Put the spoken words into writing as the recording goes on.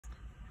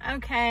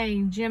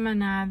Okay,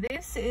 Gemini,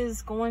 this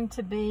is going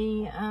to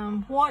be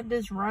what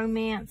does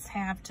romance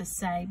have to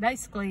say?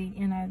 Basically,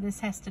 you know, this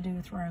has to do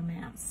with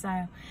romance.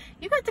 So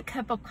you got the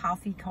cup of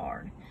coffee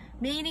card.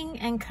 Meeting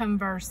and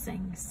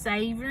conversing,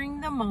 savoring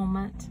the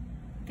moment,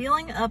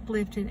 feeling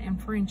uplifted, and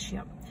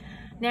friendship.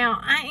 Now,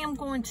 I am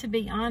going to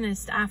be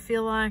honest. I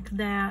feel like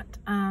that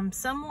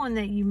someone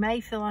that you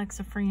may feel like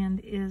is a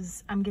friend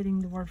is, I'm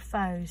getting the word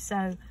foe,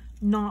 so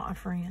not a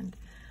friend.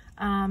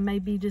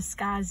 Maybe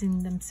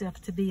disguising themselves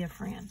to be a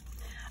friend.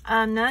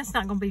 Now, that's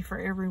not going to be for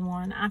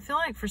everyone. I feel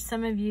like for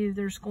some of you,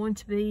 there's going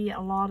to be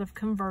a lot of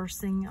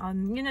conversing.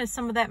 You know,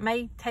 some of that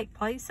may take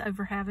place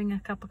over having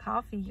a cup of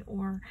coffee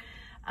or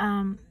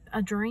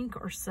a drink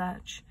or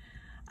such.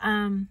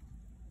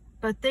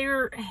 But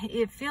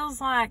it feels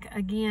like,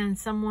 again,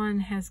 someone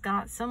has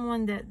got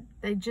someone that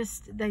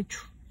they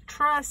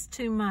trust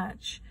too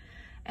much.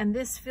 And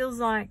this feels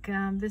like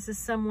this is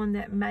someone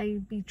that may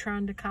be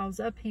trying to cause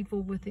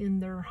upheaval within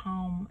their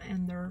home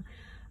and their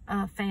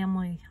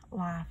family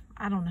life.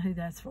 I don't know who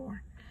that's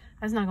for.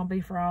 That's not going to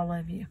be for all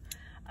of you.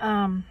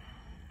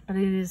 But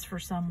it is for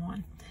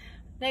someone.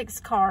 Next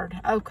card.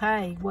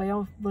 Okay,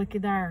 well, look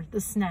at there. The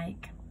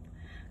snake.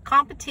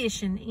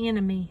 Competition,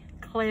 enemy,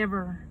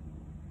 clever,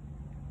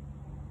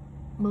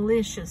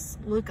 malicious,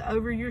 look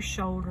over your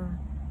shoulder,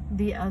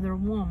 the other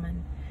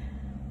woman.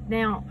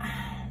 Now,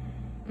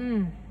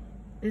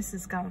 this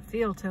has got a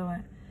feel to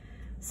it.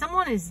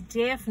 Someone is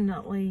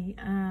definitely,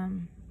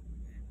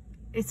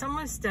 it's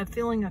almost a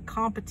feeling of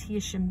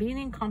competition, being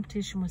in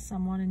competition with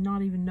someone and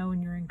not even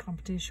knowing you're in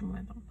competition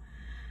with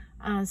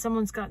them.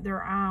 Someone's got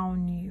their eye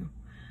on you.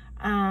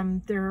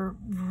 They're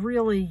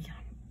really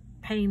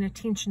paying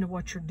attention to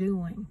what you're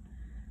doing.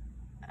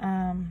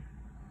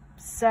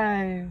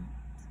 So,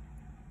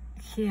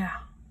 yeah,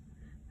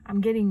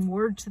 I'm getting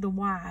word to the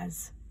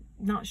wise.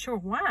 Not sure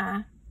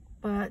why,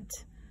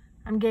 but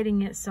I'm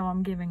getting it, so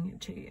I'm giving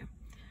it to you.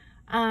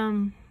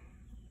 I'm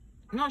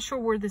not sure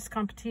where this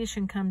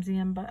competition comes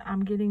in, but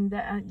I'm getting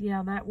that,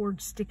 yeah, that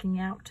word sticking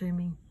out to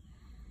me.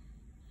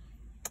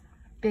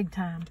 Big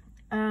time.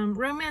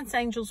 Romance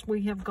angels,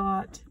 we have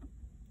got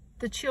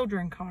the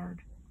children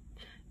card.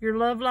 Your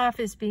love life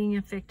is being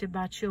affected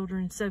by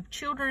children. So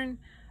children,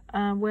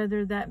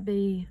 whether that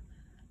be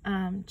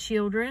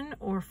children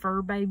or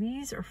fur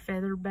babies or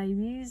feather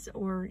babies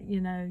or, you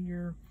know,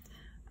 your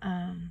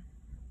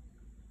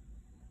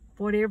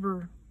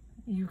whatever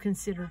you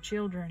consider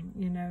children,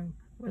 you know,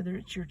 whether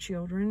it's your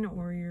children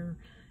or your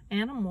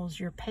animals,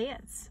 your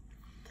pets,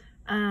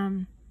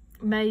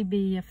 may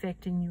be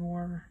affecting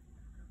your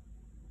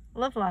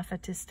love life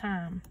at this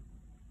time.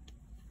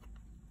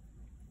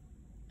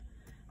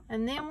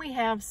 And then we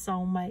have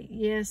soulmate.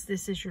 Yes,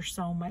 this is your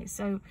soulmate.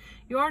 So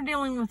you are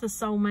dealing with a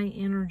soulmate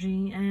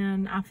energy,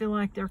 and I feel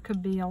like there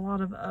could be a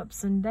lot of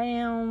ups and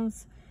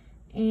downs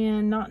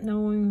and not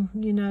knowing,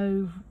 you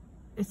know,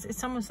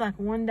 it's almost like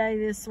one day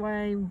this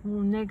way,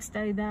 next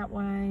day that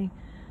way.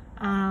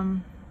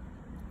 And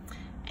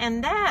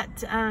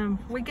that,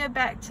 we go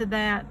back to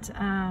that,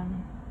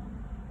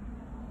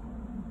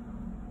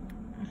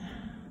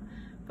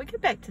 we go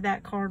back to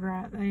that card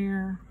right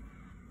there.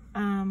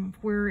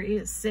 Where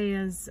it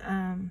says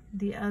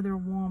the other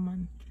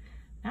woman.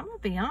 Now, I'm going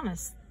to be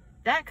honest,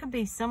 that could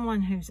be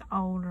someone who's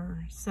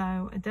older,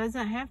 so it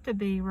doesn't have to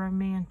be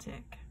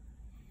romantic.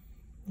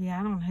 Yeah,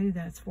 I don't know who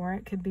that's for.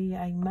 It could be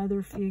a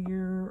mother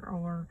figure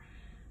or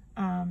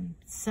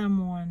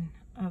someone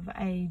of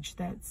age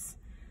that's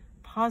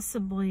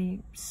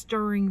possibly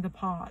stirring the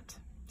pot,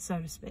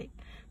 so to speak.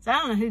 So I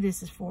don't know who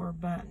this is for,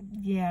 but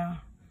yeah,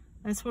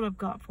 that's what I've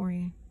got for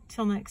you.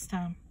 Till next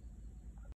time.